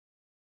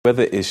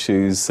weather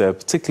issues,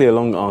 particularly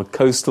along our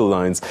coastal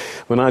lines.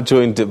 When I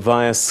joined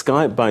via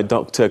Skype by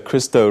Dr.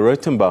 Christo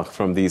Rautenbach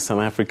from the South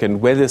African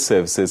Weather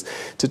Services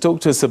to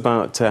talk to us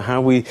about how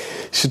we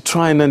should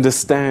try and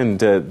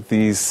understand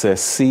these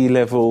sea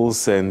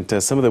levels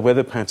and some of the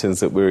weather patterns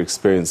that we're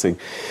experiencing.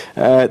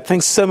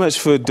 Thanks so much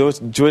for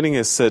joining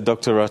us,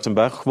 Dr.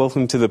 Rautenbach.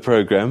 Welcome to the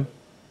program.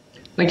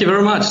 Thank you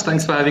very much.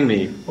 Thanks for having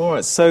me. All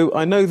right. So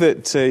I know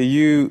that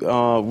you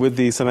are with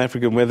the South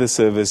African Weather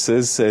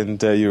Services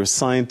and you're a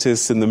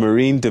scientist in the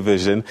Marine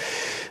Division.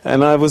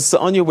 And I was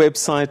on your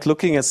website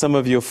looking at some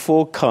of your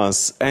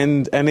forecasts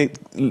and it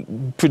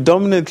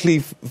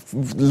predominantly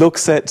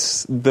looks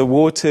at the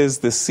waters,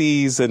 the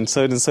seas and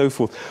so on and so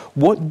forth.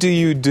 What do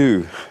you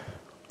do?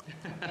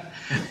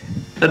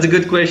 That's a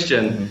good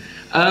question.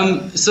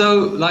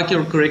 So, like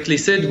you correctly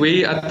said,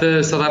 we at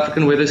the South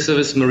African Weather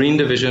Service Marine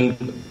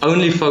Division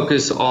only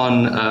focus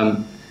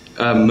on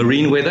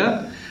marine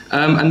weather.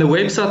 And the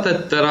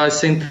website that I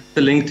sent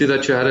the link to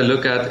that you had a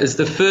look at is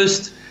the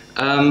first,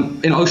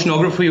 in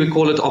oceanography we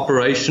call it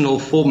operational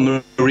for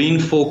marine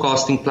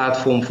forecasting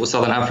platform for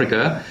Southern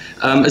Africa,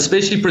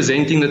 especially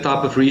presenting the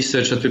type of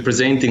research that we're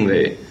presenting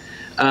there.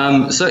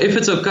 So if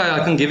it's okay,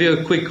 I can give you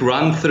a quick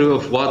run through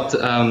of what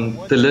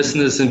the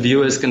listeners and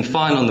viewers can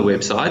find on the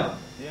website.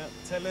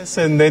 Tell us,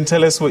 and then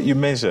tell us what you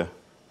measure.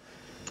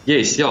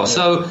 Yes, yeah.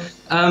 So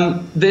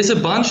there's a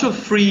bunch of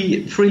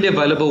freely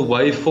available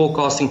wave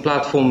forecasting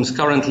platforms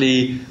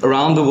currently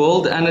around the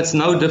world, and it's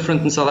no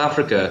different in South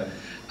Africa.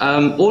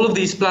 All of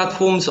these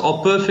platforms are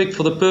perfect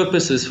for the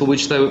purposes for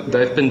which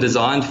they've been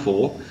designed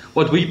for.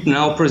 What we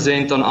now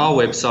present on our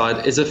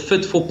website is a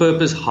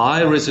fit-for-purpose,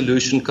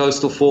 high-resolution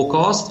coastal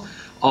forecast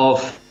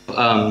of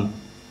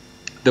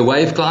the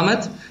wave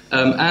climate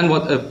and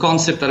a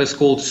concept that is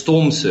called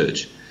storm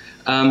surge.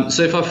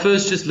 So if I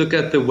first just look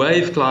at the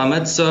wave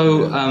climate,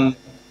 so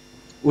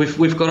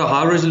we've got a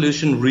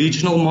high-resolution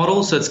regional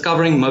model, so it's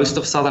covering most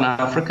of Southern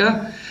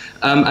Africa.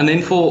 And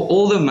then for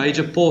all the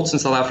major ports in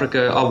South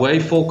Africa, our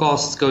wave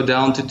forecasts go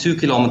down to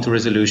 2-kilometer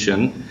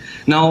resolution.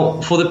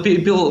 Now, for the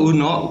people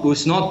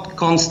who's not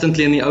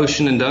constantly in the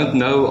ocean and don't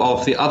know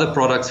of the other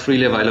products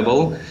freely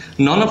available,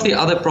 none of the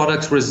other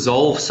products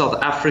resolve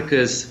South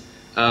Africa's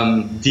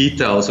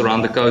details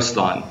around the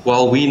coastline,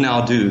 while we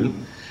now do.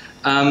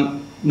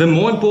 The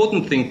more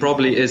important thing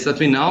probably is that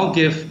we now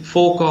give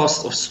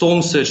forecasts of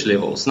storm surge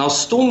levels. Now,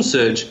 storm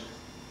surge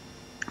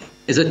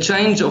is a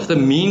change of the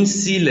mean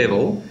sea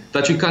level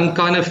that you can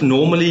kind of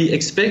normally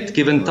expect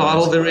given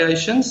tidal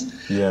variations.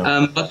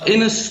 Yeah. But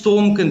in a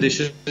storm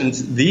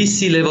conditions, these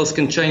sea levels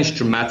can change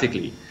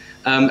dramatically.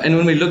 And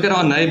when we look at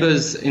our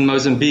neighbors in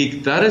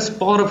Mozambique, that is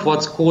part of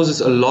what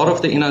causes a lot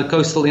of the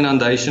coastal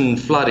inundation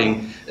and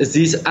flooding, is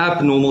these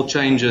abnormal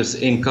changes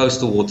in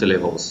coastal water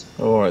levels.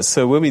 All right.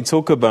 So when we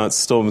talk about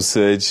storm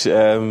surge,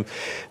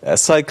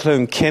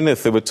 Cyclone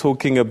Kenneth, they were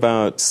talking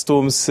about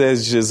storm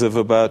surges of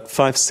about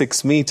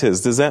 5-6 meters.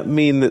 Does that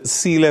mean that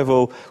sea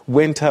level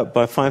went up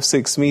by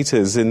 5-6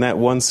 meters in that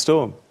one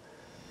storm?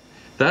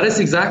 That is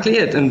exactly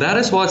it. And that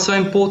is why it's so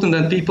important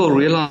that people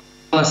realize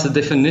the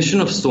definition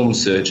of storm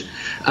surge.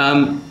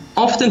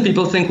 Often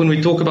people think when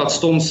we talk about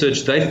storm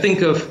surge, they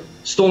think of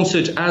storm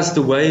surge as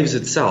the waves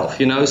itself,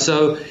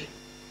 So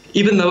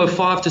even though a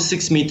 5 to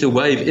 6 meter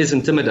wave is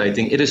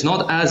intimidating, it is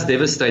not as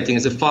devastating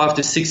as a 5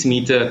 to 6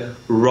 meter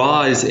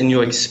rise in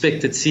your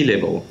expected sea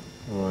level.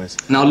 Right.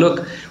 Now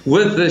look,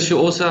 with this you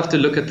also have to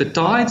look at the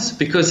tides,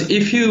 because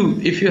if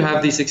you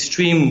have these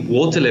extreme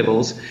water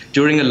levels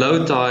during a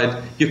low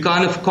tide, you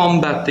kind of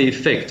combat the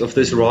effect of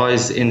this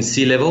rise in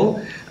sea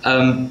level.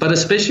 But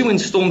especially when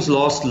storms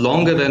last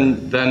longer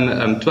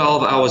than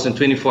 12 hours and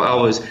 24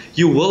 hours,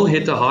 you will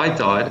hit a high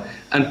tide,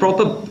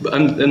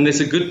 and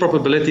there's a good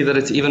probability that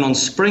it's even on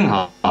spring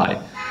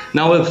high.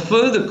 Now, a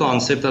further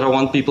concept that I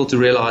want people to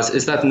realize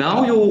is that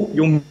now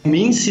your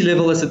mean sea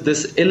level is at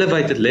this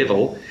elevated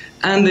level,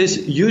 and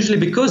there's usually,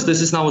 because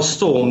this is now a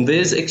storm,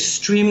 there's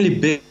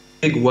extremely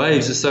big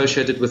waves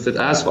associated with it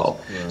as well.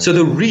 Yeah. So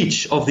the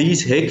reach of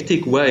these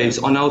hectic waves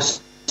are now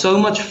so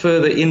much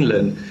further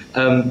inland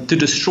to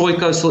destroy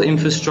coastal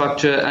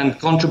infrastructure and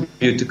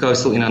contribute to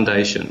coastal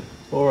inundation.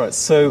 All right,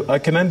 so I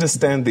can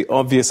understand the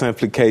obvious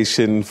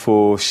application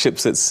for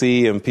ships at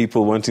sea and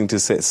people wanting to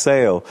set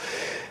sail.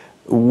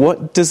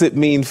 What does it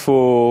mean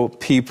for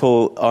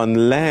people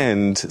on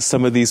land,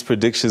 some of these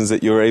predictions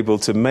that you're able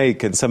to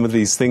make and some of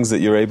these things that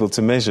you're able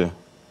to measure?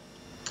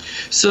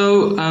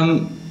 So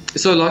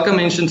like I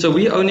mentioned, so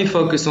we only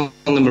focus on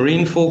the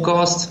marine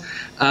forecasts.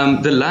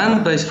 The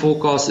land-based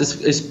forecast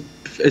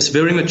is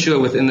very mature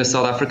within the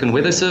South African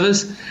Weather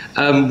Service.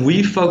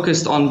 We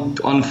focused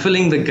on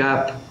filling the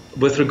gap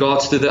with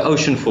regards to the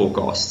ocean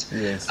forecast.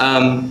 Yes.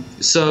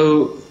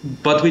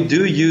 But we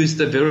do use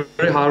the very,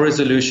 very high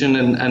resolution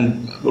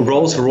and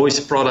Rolls-Royce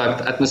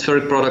product,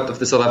 atmospheric product of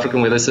the South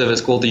African Weather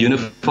Service called the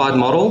Unified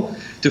Model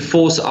to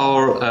force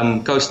our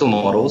coastal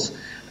models.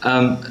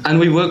 And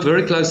we work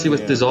very closely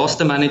with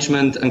disaster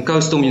management and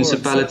coastal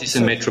municipalities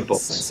and metropoles.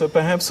 So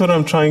perhaps what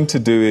I'm trying to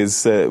do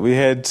is, we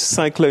had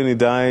Cyclone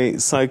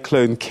Idai,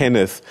 Cyclone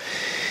Kenneth.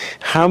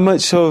 How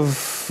much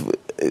of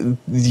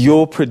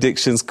your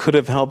predictions could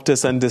have helped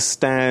us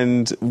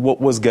understand what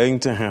was going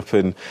to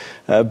happen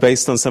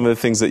based on some of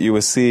the things that you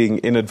were seeing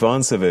in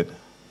advance of it?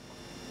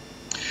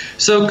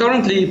 So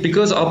currently,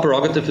 because our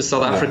prerogative is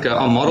South Africa,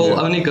 our model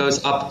only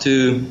goes up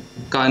to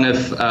kind of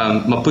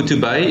Maputo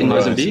Bay in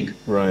Mozambique.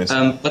 Right.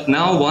 But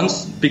now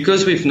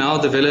because we've now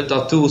developed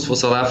our tools for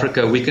South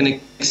Africa, we can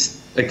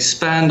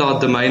expand our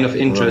domain of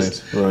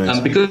interest.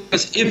 Right.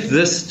 Because if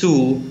this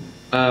tool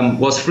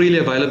was freely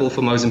available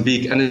for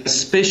Mozambique, and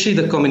especially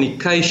the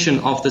communication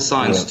of the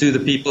science to the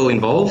people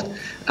involved,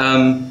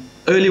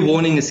 early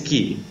warning is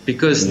key,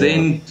 because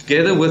then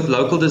together with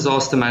local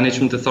disaster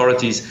management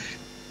authorities,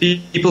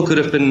 people could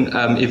have been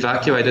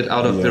evacuated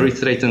out of very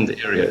threatened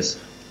areas.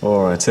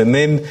 All right. And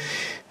then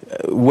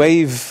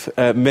wave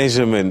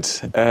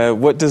measurement,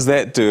 what does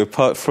that do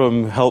apart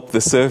from help the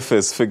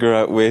surfers figure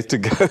out where to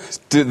go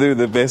to do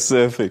the best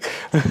surfing?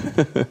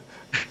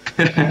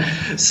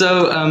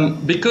 So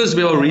because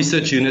we are a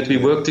research unit, we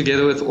work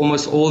together with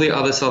almost all the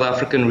other South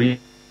African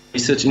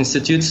research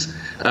institutes.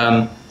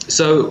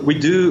 So we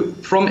do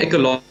from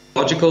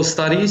ecological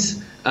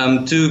studies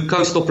to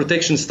coastal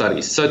protection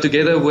studies. So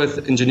together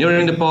with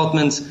engineering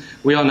departments,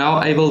 we are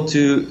now able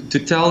to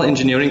tell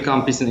engineering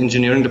companies and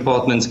engineering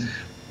departments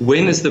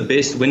when is the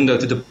best window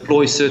to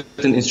deploy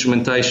certain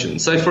instrumentation.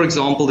 So, for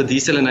example, the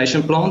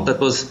desalination plant that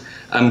was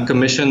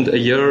commissioned a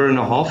year and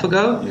a half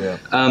ago,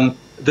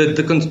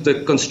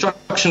 the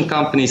construction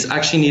companies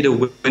actually need a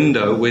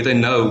window where they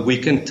know we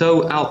can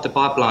tow out the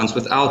pipelines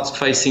without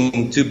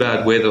facing too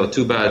bad weather or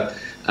too bad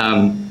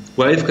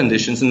wave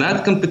conditions, and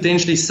that can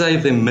potentially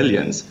save them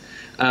millions.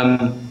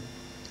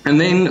 And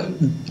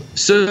then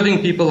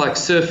serving people like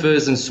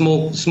surfers and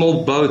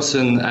small boats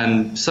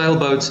and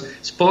sailboats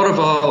is part of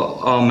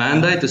our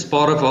mandate, is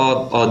part of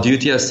our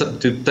duty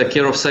to take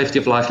care of safety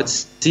of life at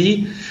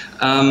sea.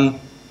 And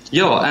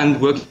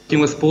working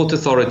with port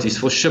authorities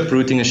for ship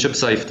routing and ship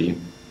safety.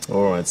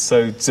 All right,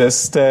 so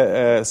just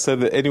so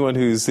that anyone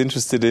who's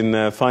interested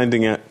in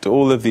finding out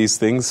all of these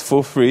things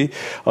for free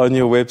on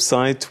your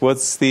website,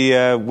 what's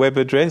the web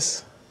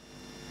address?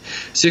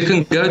 So you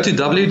can go to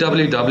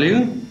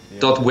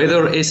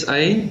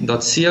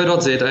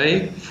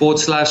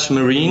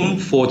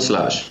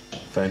www.weathersa.co.za/marine/.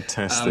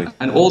 Fantastic.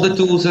 And all the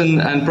tools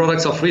and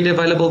products are freely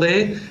available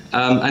there.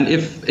 And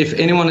if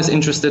anyone is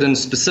interested in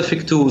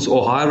specific tools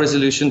or higher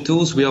resolution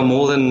tools, we are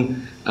more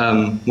than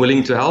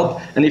willing to help.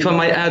 And if I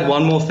may add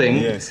one more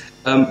thing,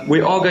 we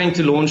are going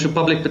to launch a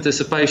public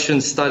participation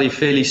study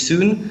fairly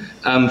soon,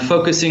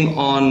 focusing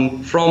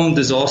on from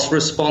disaster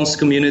response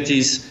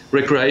communities,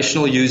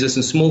 recreational users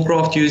and small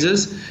craft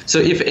users. So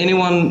if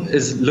anyone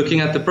is looking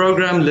at the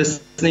program,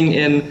 listening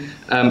in,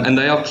 and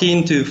they are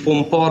keen to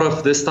form part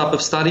of this type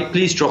of study,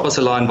 please drop us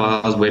a line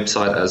via our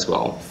website as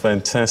well.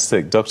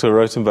 Fantastic. Dr.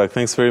 Rautenbach,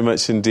 thanks very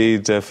much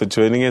indeed for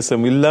joining us.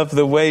 And we love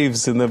the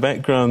waves in the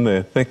background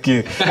there. Thank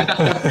you.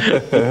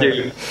 Thank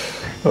you.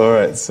 All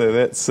right, so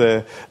that's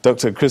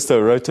Dr.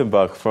 Christo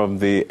Rautenbach from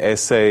the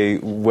SA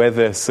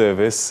Weather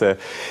Service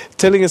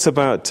telling us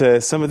about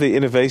some of the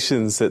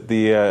innovations that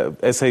the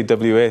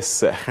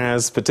SAWS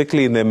has,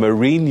 particularly in their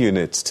marine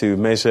unit, to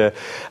measure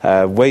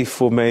wave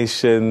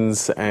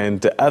formations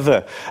and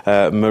other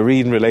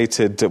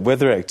marine-related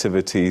weather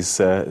activities,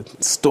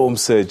 storm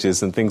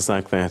surges and things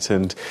like that.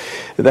 And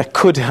that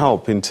could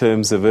help in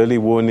terms of early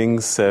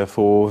warnings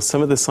for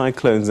some of the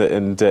cyclones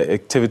and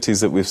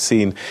activities that we've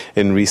seen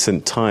in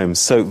recent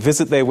times. So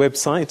visit their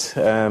website,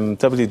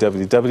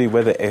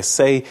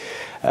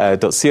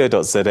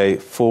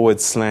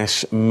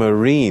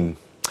 www.weathersa.co.za/marine.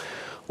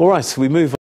 All right, we move on.